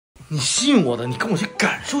你信我的，你跟我去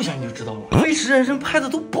感受一下你就知道了。飞驰人生拍的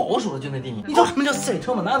都保守了，就那电影，你知道什么叫赛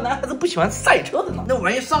车吗？哪有男孩子不喜欢赛车的呢？那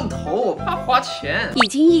玩意上头，我怕花钱。已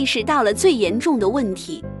经意识到了最严重的问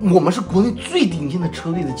题。我们是国内最顶尖的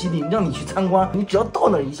车队的基地，让你去参观，你只要到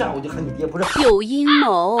那儿一下，我就喊你爹，不是？有阴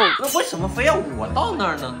谋。那为什么非要我到那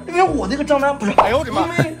儿呢？因为我那个账单不是，哎呦我的妈！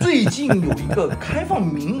因为最近有一个开放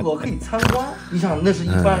名额可以参观，你想那是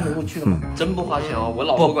一般人能够去的吗？真不花钱哦，我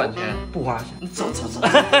老婆管钱，不花钱。走。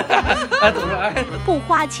哎，怎么说？哎，不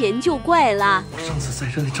花钱就怪啦。我上次赛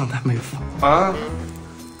车那账单没付啊。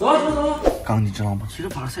走。刚刚你知道吗？其实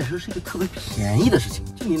玩赛车是一个特别便宜的事情，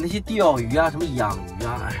就你那些钓鱼啊、什么养鱼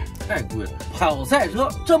啊，哎，太贵了。跑赛车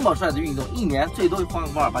这么帅的运动，一年最多花个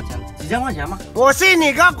8,000，几千块钱吗？我信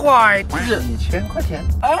你个鬼！不是1000块钱。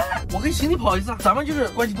哎，我跟邢弟跑一次，咱们就是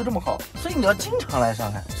关系都这么好，所以你要经常来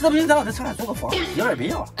上海。实在不行，咱俩在上海租个房，要也别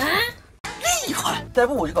要了。厉害！再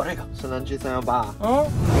不我就搞这个深蓝 G318。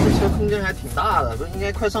这车空间还挺大的，不应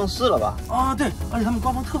该快上市了吧？啊，对，而且他们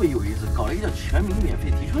官方特别有意思，搞了一个叫全民免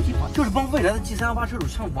费提车计划，就是帮未来的 G318车主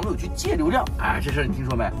向网友去借流量。哎，这事儿你听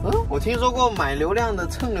说没？我听说过买流量的、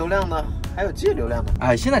蹭流量的，还有借流量的。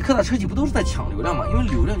哎，现在各大车企不都是在抢流量吗？因为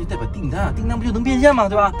流量就代表订单啊，订单不就能变现吗？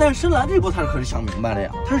对吧？但是深蓝这波他可是想明白了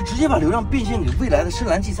呀，他是直接把流量变现给未来的深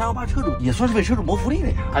蓝 G318车主，也算是为车主谋福利了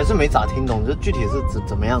呀。还是没咋听懂，这具体是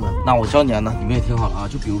怎么样的？那我教你啊，那你们也听好了啊，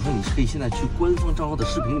就比如说你可以现在去官方账号的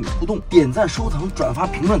视频里面互动，点赞、收藏、转发、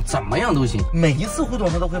评论，怎么样都行。每一次互动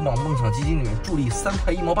他都会往梦想基金里面助力3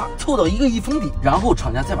块1毛8，凑到1个亿封底，然后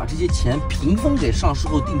厂家再把这些钱平分给上市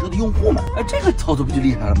后订车的用户们。哎，这个操作不就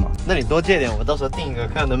厉害了吗？那你多借点，我到时候订一个，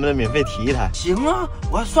看能不能免费提一台。行啊，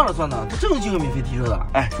我还算了算呢，真有机会免费提车的。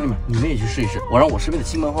哎，兄弟们，你们也去试一试。我让我身边的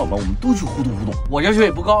亲朋好友们，我们都去互动互动。我要求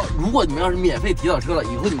也不高，如果你们要是免费提到车了，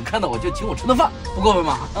以后你们看到我就请我吃顿饭，不过分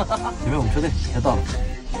吧？前面我们车队该到了。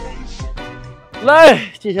来，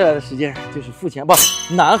接下来的时间就是付钱不，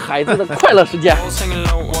男孩子的快乐时间。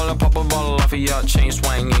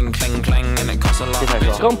这台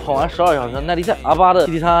车刚跑完12小时耐力赛，R8的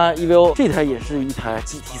GT3 EVO， 这台也是一台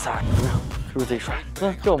GT3，怎么样？是不是贼帅？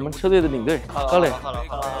这我们车队的领队高磊。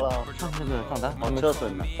上那个账单，我车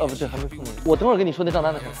损了。哦，不对，还没付呢。我等会儿跟你说那账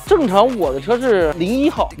单的事。正常我的车是01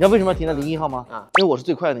号，你知道为什么要停在01号吗？因为我是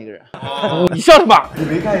最快的那个人。你笑什么？你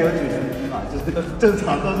没看有90匹吗？就是正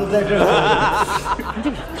常都是在这儿。看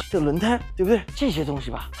这轮胎对不对？这些东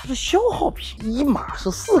西吧，它是消耗品，一码是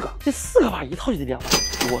4个，这4个吧一套就得2万。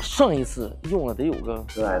我上一次用了得有个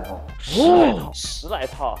10来套，10来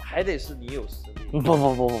套，还得是你有实力。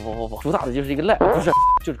不，主打的就是一个赖，不是，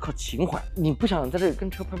就是靠情怀。你不想在这里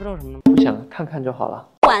跟车拍照什么的吗？不想看看就好了。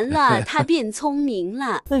完了，他变聪明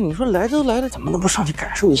了。那你说来都来了，怎么能不上去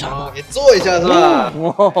感受一下呢？给做一下是吧？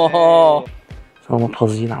让我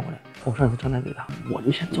POS 机拿过来。我上一次账单给他，我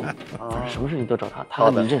就先走。反正什么事情都找他，他和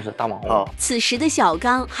你认识的大网红。此时的小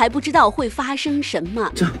刚还不知道会发生什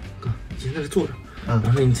么。这样，哥，你先在这坐着，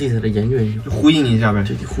然后你自己在这研究研究，就呼应一下呗，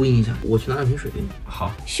这得呼应一下。我去拿2瓶水给你。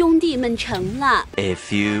好。兄弟们成了。A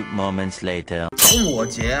few moments later， 找我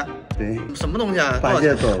结？对，什么东西啊？八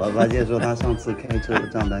戒走了，八戒说他上次开车的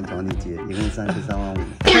账单找你结，一共33万5。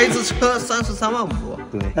开一次车33万5。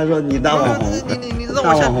对，他说你大网红，你让我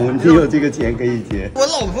大网红，你有这个钱可以结。我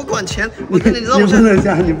老婆管钱，你不能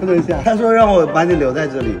下，你不能下。他说让我把你留在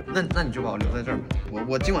这里。那你就把我留在这儿吧，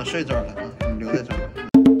我今晚睡这儿了，你留在这儿吧。